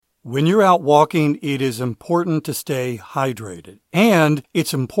When you're out walking, it is important to stay hydrated. And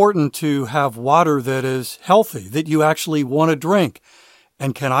it's important to have water that is healthy, that you actually want to drink.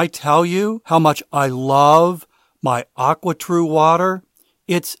 And can I tell you how much I love my AquaTrue water?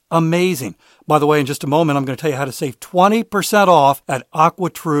 It's amazing. By the way, in just a moment, I'm going to tell you how to save 20% off at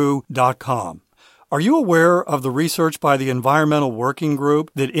aquatrue.com. Are you aware of the research by the Environmental Working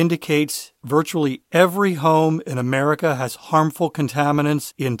Group that indicates virtually every home in America has harmful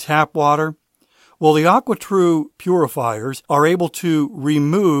contaminants in tap water? Well, the AquaTrue purifiers are able to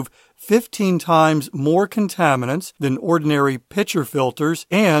remove 15 times more contaminants than ordinary pitcher filters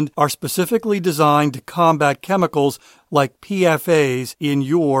and are specifically designed to combat chemicals like PFAS in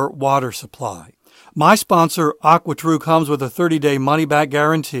your water supply. My sponsor, AquaTrue, comes with a 30-day money-back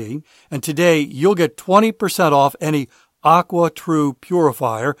guarantee, and today you'll get 20% off any AquaTrue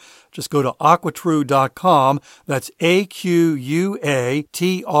purifier. Just go to aquatrue.com. That's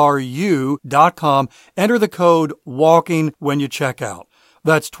AQUATRU.com. Enter the code WALKING when you check out.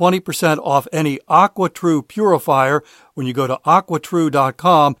 That's 20% off any AquaTrue purifier when you go to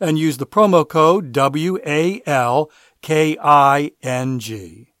aquatrue.com and use the promo code WALKING.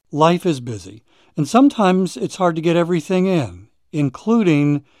 Life is busy, and sometimes it's hard to get everything in,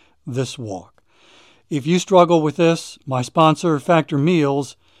 including this walk. If you struggle with this, my sponsor, Factor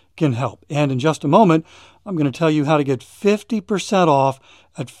Meals, can help. And in just a moment, I'm going to tell you how to get 50% off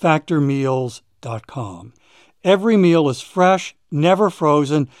at factormeals.com. Every meal is fresh, never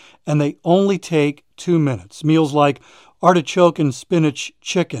frozen, and they only take 2 minutes. Meals like artichoke and spinach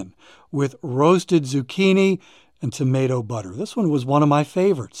chicken with roasted zucchini and tomato butter. This one was one of my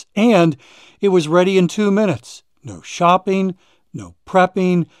favorites. And it was ready in 2 minutes. No shopping, no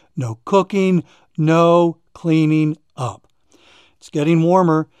prepping, no cooking, no cleaning up. It's getting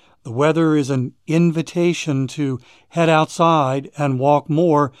warmer. The weather is an invitation to head outside and walk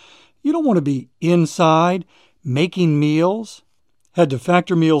more. You don't want to be inside making meals. Head to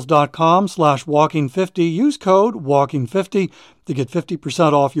factormeals.com/walking50. Use code WALKING50 to get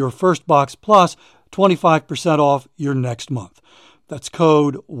 50% off your first box plus 25% off your next month. That's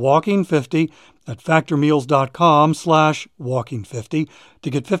code WALKING50 at factormeals.com/walking50 to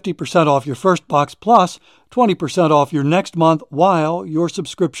get 50% off your first box plus 20% off your next month while your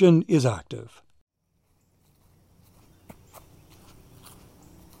subscription is active.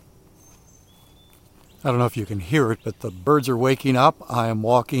 I don't know if you can hear it, but the birds are waking up. I am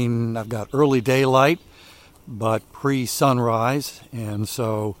walking, I've got early daylight, but pre-sunrise, and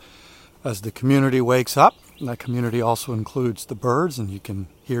so as the community wakes up, that community also includes the birds, and you can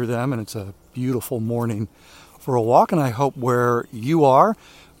hear them, and it's a beautiful morning for a walk, and I hope where you are,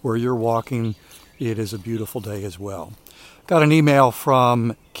 where you're walking, it is a beautiful day as well. Got an email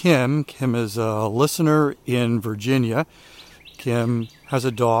from Kim. Kim is a listener in Virginia. Kim has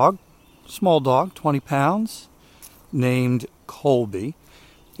a dog, small dog, 20 pounds, named Colby,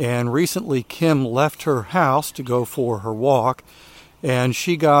 and recently Kim left her house to go for her walk, and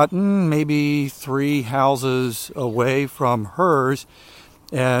she got maybe 3 houses away from hers,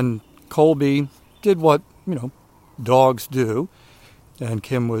 and Colby did what, dogs do, and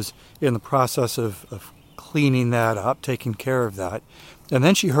Kim was in the process of cleaning that up, taking care of that, and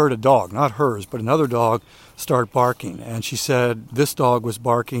then she heard a dog, not hers, but another dog, start barking, and she said this dog was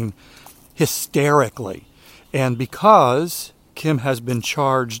barking hysterically, and because Kim has been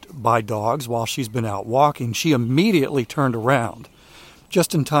charged by dogs while she's been out walking, she immediately turned around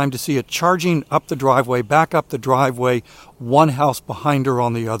just in time to see it charging up the driveway, back up the driveway, one house behind her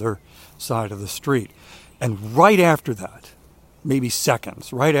on the other side of the street. And right after that, maybe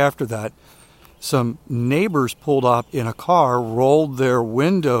seconds, right after that, some neighbors pulled up in a car, rolled their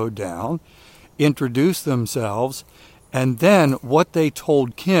window down, introduced themselves, and then what they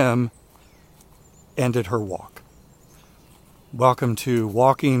told Kim ended her walk. Welcome to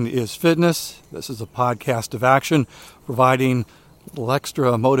Walking is Fitness. This is a podcast of action, providing a little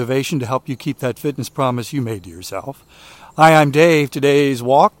extra motivation to help you keep that fitness promise you made to yourself. Hi, I'm Dave. Today's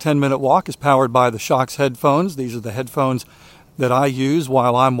walk, 10-minute walk, is powered by the Shokz headphones. These are the headphones that I use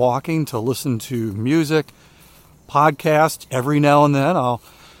while I'm walking to listen to music, podcasts. Every now and then I'll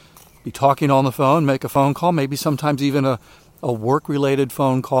be talking on the phone, make a phone call, maybe sometimes even a work-related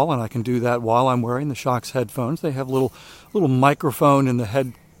phone call, and I can do that while I'm wearing the Shokz headphones. They have a little microphone in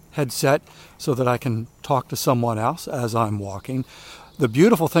the headset so that I can talk to someone else as I'm walking. The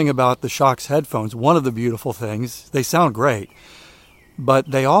beautiful thing about the Shokz headphones, one of the beautiful things, they sound great, but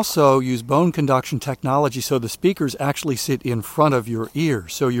they also use bone conduction technology, so the speakers actually sit in front of your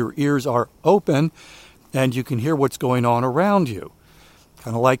ears, so your ears are open and you can hear what's going on around you.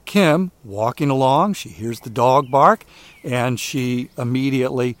 kind of like Kim, walking along. She hears the dog bark, and she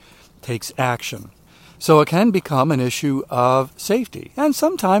immediately takes action. So it can become an issue of safety. And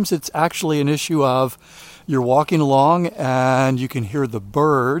sometimes it's actually an issue of you're walking along and you can hear the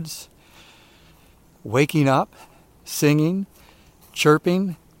birds waking up, singing,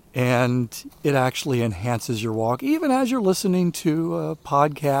 chirping, and it actually enhances your walk. Even as you're listening to a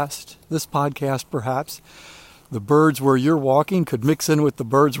podcast, this podcast perhaps, the birds where you're walking could mix in with the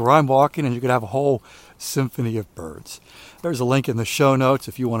birds where I'm walking, and you could have a whole symphony of birds. There's a link in the show notes.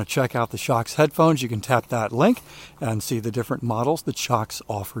 If you want to check out the Shokz headphones, you can tap that link and see the different models that Shokz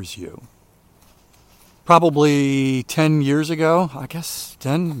offers you. Probably 10 years ago, I guess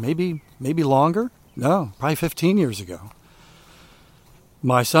 10, maybe longer. No, probably 15 years ago.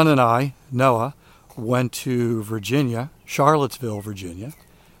 My son and I, Noah, went to Virginia, Charlottesville, Virginia,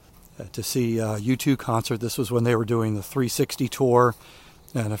 to see a U2 concert. This was when they were doing the 360 tour.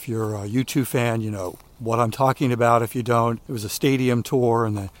 And if you're a U2 fan, you know what I'm talking about. If you don't, it was a stadium tour,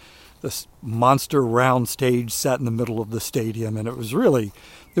 and this monster round stage sat in the middle of the stadium. And it was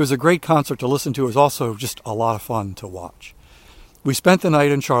a great concert to listen to. It was also just a lot of fun to watch. We spent the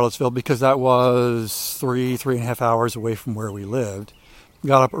night in Charlottesville because that was 3.5 hours away from where we lived.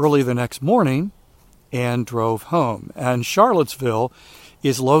 Got up early the next morning and drove home. And Charlottesville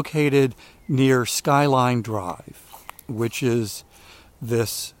is located near Skyline Drive, which is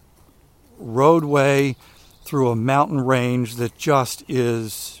this roadway through a mountain range that just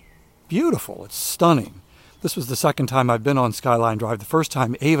is beautiful. It's stunning. This was the second time I've been on Skyline Drive. The first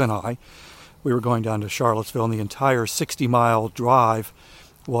time, Ava and I, we were going down to Charlottesville, and the entire 60-mile drive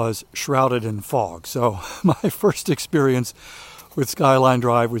was shrouded in fog. So my first experience with Skyline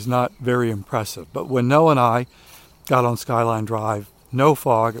Drive was not very impressive. But when Noah and I got on Skyline Drive, no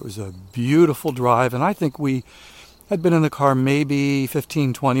fog. It was a beautiful drive, and I think we had been in the car maybe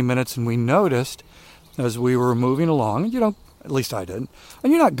 15, 20 minutes, and we noticed as we were moving along, and at least I did,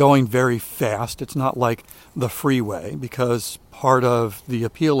 and you're not going very fast. It's not like the freeway, because part of the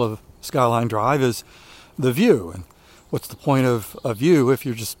appeal of Skyline Drive is the view. And what's the point of a view if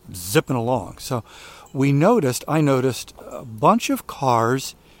you're just zipping along? So I noticed a bunch of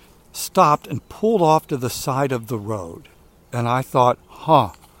cars stopped and pulled off to the side of the road. And I thought,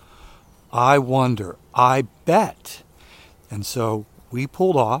 I wonder, I bet. And so we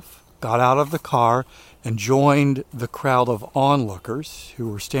pulled off, got out of the car, and joined the crowd of onlookers who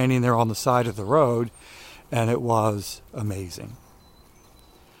were standing there on the side of the road, and it was amazing.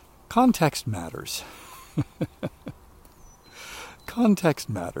 Context matters. Context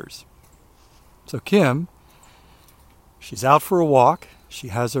matters. So Kim, she's out for a walk. She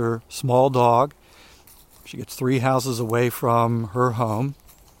has her small dog. She gets 3 houses away from her home,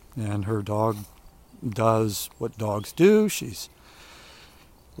 and her dog does what dogs do. She's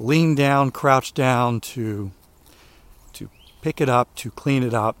leaned down, crouched down to pick it up, to clean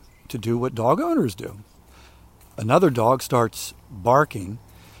it up, to do what dog owners do. Another dog starts barking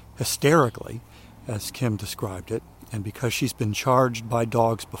hysterically, as Kim described it, and because she's been charged by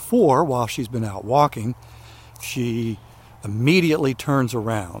dogs before while she's been out walking, she immediately turns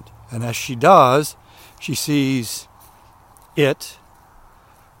around. And as she does, she sees it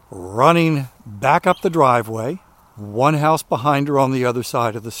running back up the driveway, 1 house behind her on the other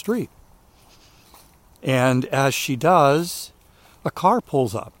side of the street. And as she does, a car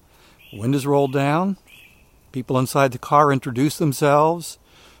pulls up. Windows rolled down. People inside the car introduce themselves.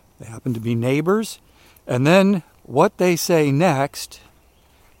 They happen to be neighbors. And then what they say next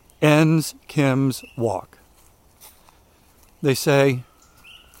ends Kim's walk. They say,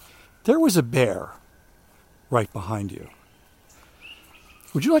 "There was a bear right behind you.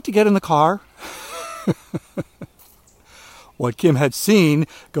 Would you like to get in the car?" What Kim had seen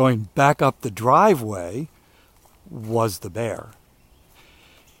going back up the driveway was the bear.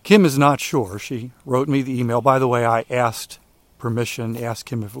 Kim is not sure. She wrote me the email. By the way, I asked permission, asked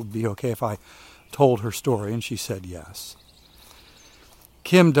Kim if it would be okay if I told her story, and she said yes.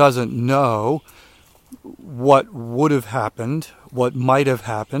 Kim doesn't know what would have happened, what might have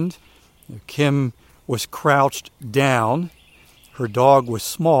happened. Kim was crouched down. Her dog was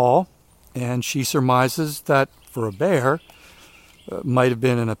small, and she surmises that for a bear, might have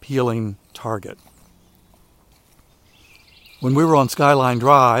been an appealing target. When we were on Skyline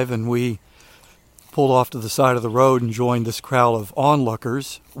Drive and we pulled off to the side of the road and joined this crowd of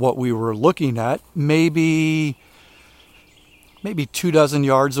onlookers, what we were looking at, maybe 24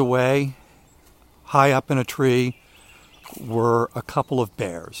 yards away, high up in a tree, were a couple of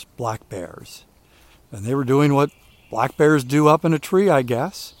bears, black bears. And they were doing what black bears do up in a tree, I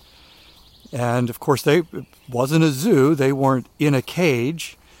guess. And of course, it wasn't a zoo. They weren't in a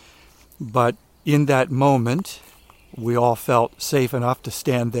cage. But in that moment, we all felt safe enough to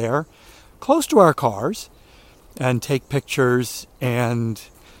stand there, close to our cars, and take pictures and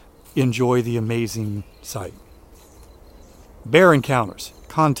enjoy the amazing sight. Bear encounters.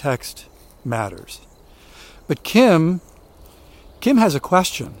 Context matters. But Kim has a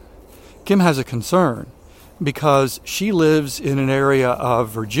question. Kim has a concern because she lives in an area of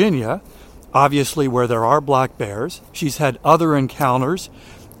Virginia, obviously where there are black bears. She's had other encounters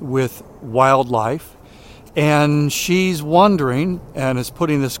with wildlife, and she's wondering and is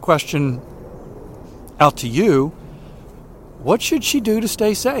putting this question out to you: what should she do to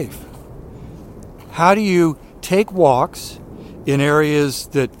stay safe? How do you take walks in areas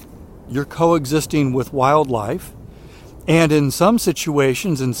that you're coexisting with wildlife, and in some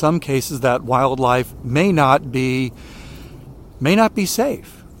situations, in some cases, that wildlife may not be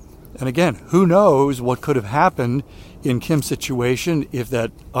safe? And again, who knows what could have happened in Kim's situation if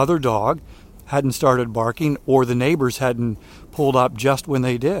that other dog hadn't started barking or the neighbors hadn't pulled up just when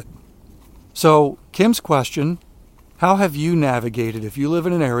they did. So Kim's question: how have you navigated if you live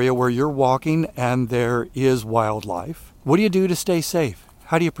in an area where you're walking and there is wildlife? What do you do to stay safe?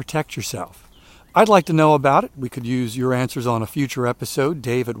 How do you protect yourself? I'd like to know about it. We could use your answers on a future episode.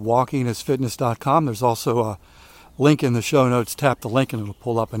 Dave@walkingisfitness.com. There's also a link in the show notes. Tap the link and it'll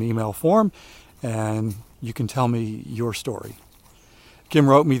pull up an email form and you can tell me your story. Kim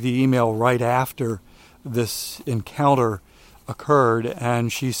wrote me the email right after this encounter occurred,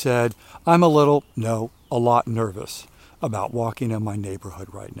 and she said, I'm a lot nervous about walking in my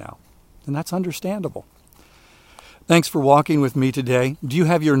neighborhood right now. And that's understandable. Thanks for walking with me today. Do you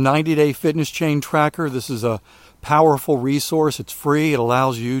have your 90-day fitness chain tracker? This is a powerful resource. It's free. It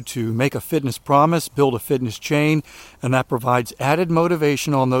allows you to make a fitness promise, build a fitness chain, and that provides added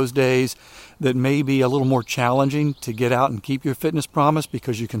motivation on those days that may be a little more challenging to get out and keep your fitness promise,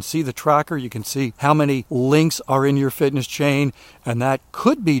 because you can see the tracker, you can see how many links are in your fitness chain, and that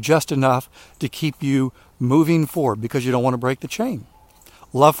could be just enough to keep you moving forward because you don't want to break the chain.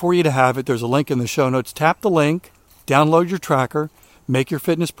 Love for you to have it. There's a link in the show notes. Tap the link, download your tracker, make your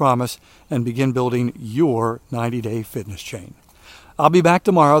fitness promise, and begin building your 90-day fitness chain. I'll be back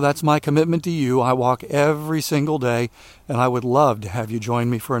tomorrow. That's my commitment to you. I walk every single day, and I would love to have you join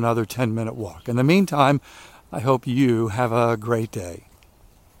me for another 10-minute walk. In the meantime, I hope you have a great day.